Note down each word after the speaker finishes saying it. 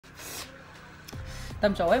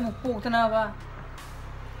tâm cháu ấy một cụ thế nào ba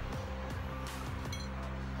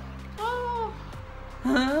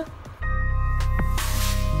hả?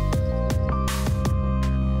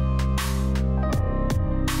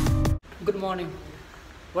 Good morning,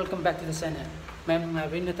 welcome back to the channel. I'm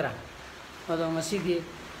Nangni. Ado Ngasidi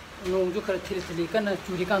nong ju khar thili kan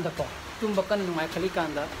churi kan da ko tumba kan ngai khali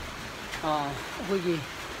kan da gi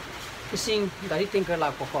ising dari tinker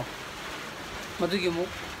la ko madu gi mu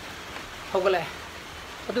hogale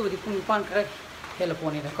adu di pung pan kare hela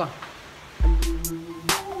poni da ko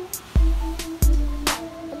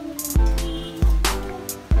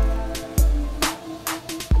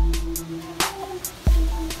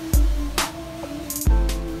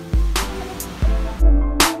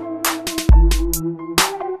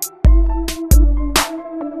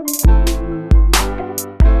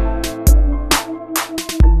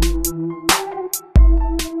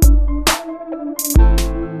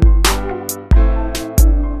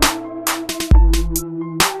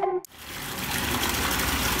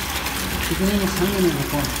ini sangat ni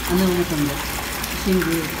ko anu ni tanda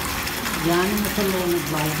singgu yani masalah ni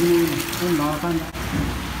baik ni pun lawan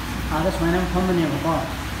ada semuanya pun ni ko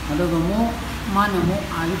ada kamu mana mu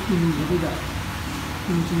ayu pun jadi dah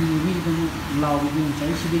pun ni kamu lawan ni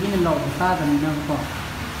saya sedikit ni lawan besar dan ni ko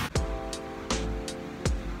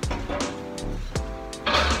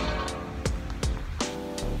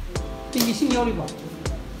tinggi sini oli ba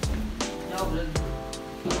jauh boleh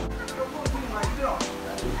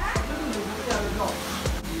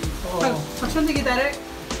Maksudnya kita rek,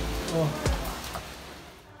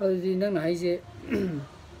 kalau di nang aja,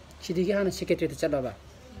 sedikit hanya sekretari itu cakap apa,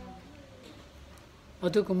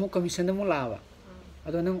 atau kamu komisen itu mula apa,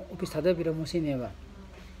 atau nang office ada biro musim apa,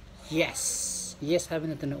 yes, hari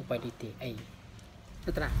ini tu upaya itu, ay,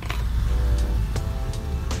 betul.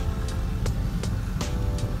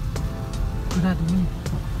 Ada tu ni,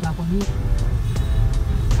 lapor ni,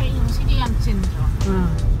 ay yung sini yang cenderung.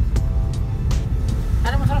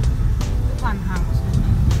 Ada masalah? Bukan hangus.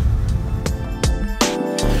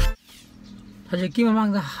 Haji kita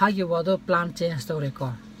memang dah hagi wado plan change tu reko.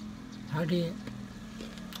 Hari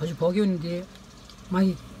haji pagi ni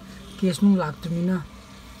mai kes nung lak tu mina.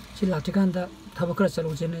 Si lak tu kan dah thaba kerja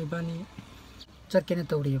calu je ni bani. Cat kene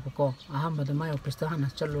tu ri poko. Aham pada mai office tu hana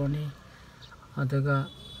calu ni. Adaga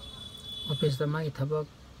office tu mai thaba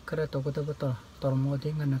kerja tu kita betul. Tormo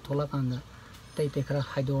dengan tolak kan dah. Tapi kerja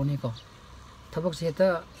haibadu ni ko. Tabak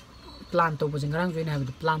seta plan to bujing rang join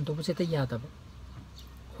have plan to seta ya tab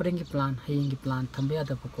horengi plan hayingi plan thambe ya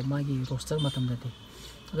tab ko magi roster matam dati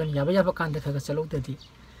adan yaba kan dekha ga chalo dati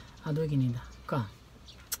ado gini da ka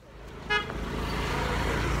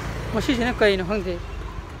masi jena kai no hangde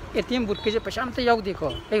ATM booth ke je paisa amta yaw de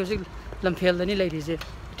ko ai hosik lamphel dani lai ri je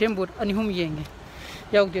ATM booth ani hum yenge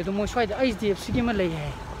yaw de do mo swai da HDFC gi ma lai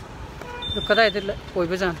hai do kadai de oi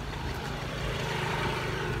bajan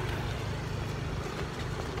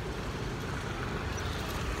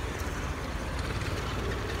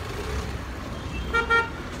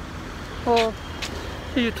oh,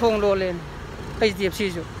 ini thong lolen,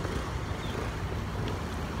 HDFC jo.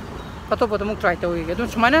 Atau mau try tahu ini. Jadi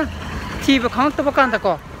semana tiba kang tu bukan tak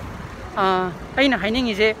ko. Aina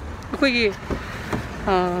haining ini, aku ini,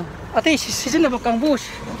 atau season apa kang bus,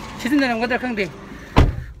 season dalam kadar kang deh.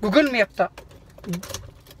 Google Map ta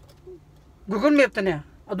ni.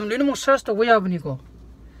 Adun lenu mau search tu waya bini ko.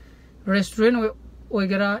 Restaurant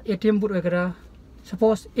wagera, ATM booth wagera.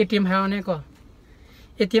 Suppose ATM hai ko.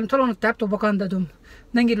 ATM tolong tap to bakan da dum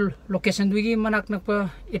nangi location dugi manak nak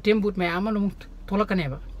pa ATM booth mayamna lum tolak kane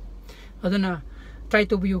ba aduna try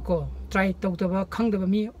to view ko try to ba khang da ba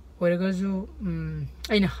mi oiraga ju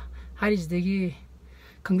aina haris degi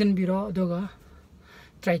khangdan biro doga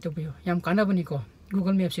try to view yam kana bani ko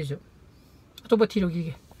Google Maps se ju to ba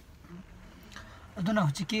thirogi ge aduna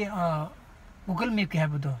hchiki Google Map ke ha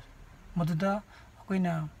bodo moduda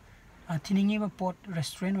koina thiningi ba port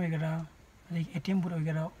restaurant wagera ATM booth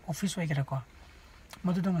वगैरह office वगैरह को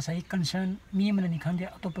मधुद ngasai concern mi mana ni khangde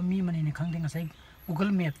atopa mi mana ni khangde ngasai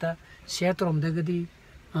Google Map ta share torom dagadi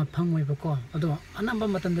phangoi ba ko ado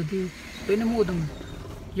anamba matam dadi pena mu dum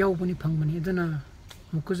yau buni phangmani aduna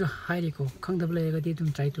mukuju hairi ko khangda bla gadi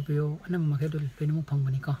dum try to pyo anam ma khedul pena mu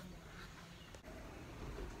phangmani ko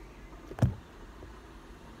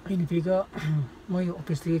ini piga moi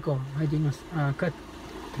office ri ko haidingas kat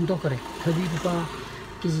thunto kare thadi pa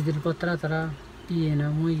किसी दिन पत्रा तरा पिए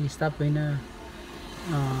ना मोई staff पे ना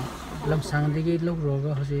लमसांग देगी लोग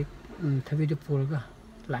रोगा हो जे थबी दे पुरगा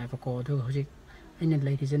लाइफ को दो हो जे इन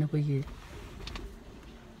लाइट जने कोई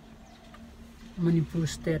Manipuri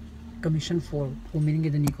State Commission for Women के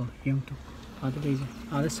दनी को यंग तो ada beje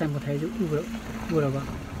ada sam thai ju ura ba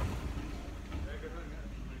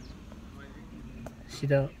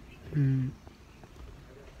sida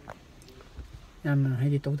yamna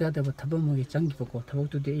haidi tawda da ba thaba mo gi changi ba ko thabak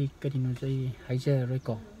tu de kari no jai haija roi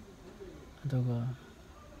ko adoga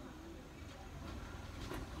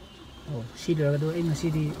sida do ai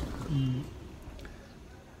ngasidi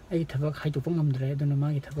ai thabak hai tu pongam dre do na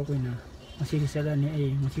ma gi thabak oina ngasidi sala ni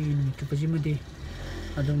ai ngasidi ni tu pajimade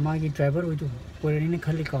ado magi driver oidu korani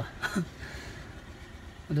khali ka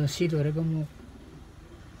ado si do re gamu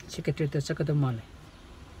secretary ta sakada male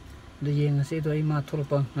do yeng se do ai ma thol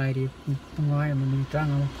pa ngai ri ngai ma ni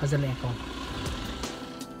tang ma phajal e ko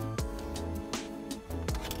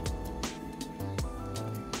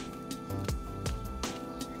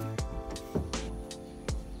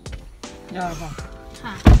ya ba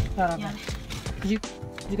ha ya ba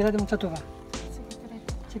ji kada mo chato ba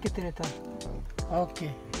secretary ta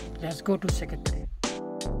okay, let's go to secretary.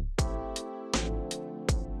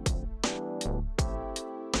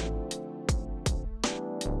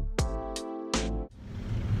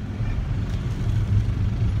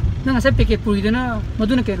 Nang sa peke puri dana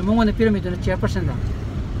maduna ke mongwa na pyramid na chairperson da.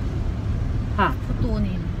 Ha,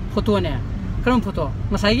 photo ne. Karam photo.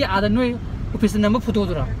 Masai gi ada noi office na ma photo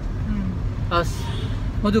dura. As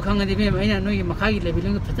madu khanga di me maina noi makhagi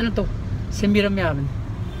leveling phatana to sembiram ya ban.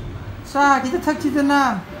 자, kita tak cita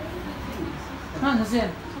na nasi.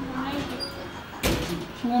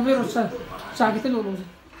 Semua beru sa kita lulu.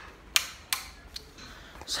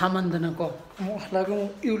 Saman dana ko,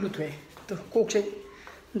 lagu iulu tuh, tuh kok sih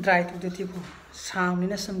dry tuh jadi ko, sam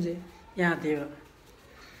ni na samje ya deh.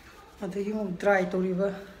 Ada yang dry tuh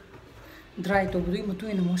riba, dry tuh budi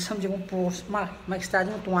mutu ini mau samje mau pos, mak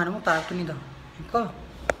stage mau tuan mau tarik tuh ni dah, ko,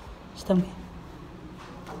 sistem.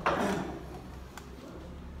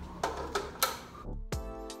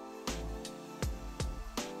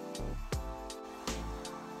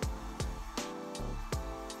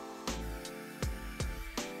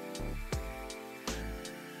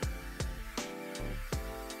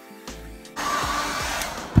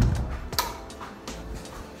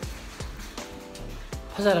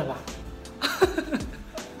 Hazara ba.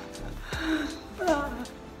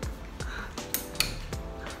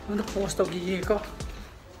 Untuk post lagi ko.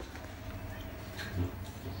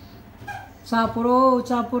 Capuro.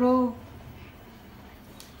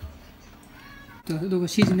 Tuh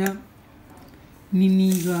sisnya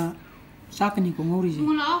mimi ga sakni ko ngori je.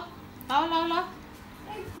 Lao.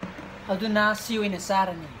 Adu na siu ina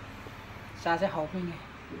sarani. Sa se hau pin.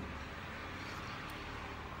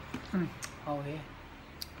 Hau he.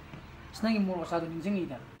 Senang mulu satu ning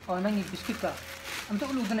ida. Oh nangi biskuit ka. Am tu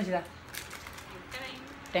lu dana jida.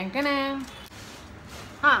 Tengkena.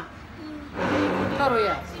 Ha. Taro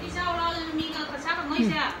ya. Sidi sao lo mi ka sa ka ngoi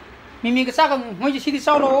sia. Mimi ka sa ka ngoi sidi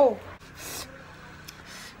sao lo.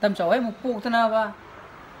 Tam chao ai mu pu tana ba.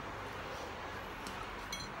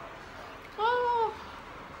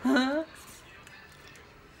 Ha.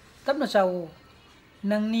 Tapna chao.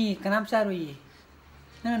 Nangni kanam sarui.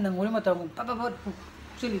 Nang ngori ma taw pa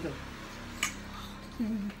sili do.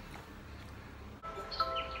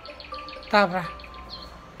 Tabra.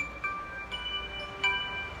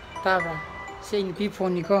 Sing pi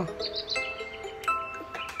phone ni ko.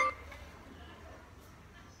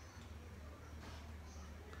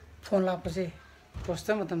 Phone la pase.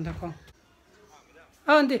 Posta matam da ko.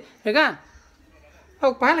 Andi, regan.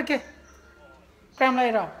 Oh, pahala ke. Kram lai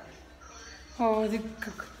ra. Oh, di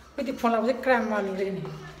phone la pase kram mali re ni.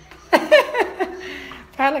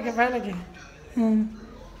 Pahala ke.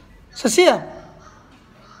 Sasia.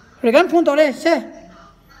 Regan phone to le se.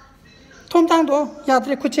 Thom tang do yaad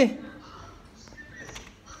re kuche.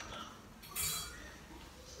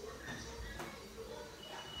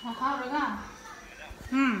 Ha regan.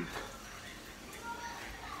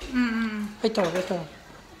 Betul.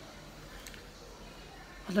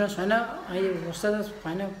 Ada sana ayo ustaz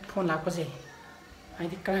mana phone lap sih. Ayo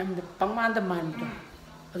di kram di pangman the man tu.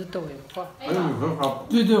 Ada tu ya.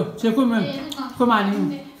 Tu, saya kau mana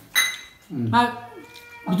ni.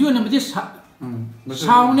 Video nama dia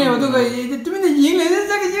Chao ni, waktu tu mana yang ni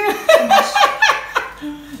saya kerja.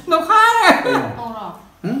 Nak kaya. Toro.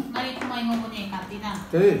 Ngari pumai ngobone katina.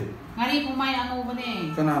 Ngari pumai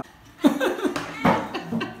ngobone. Kenapa?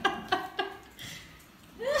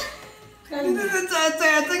 Itu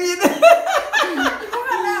saya gitu.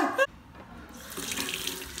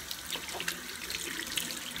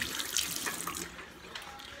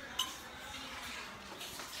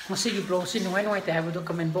 Masih vlog si nuai teh haibadu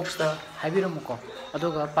comment box ta haibiramu ko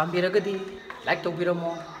aduga pambiragadi like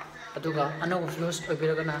tobiramu aduga anau views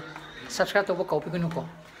obiragana subscribe to ko kopigunu ko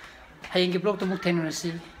hayeng ki blog to muk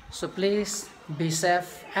thainurasi. So please be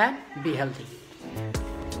safe and be healthy.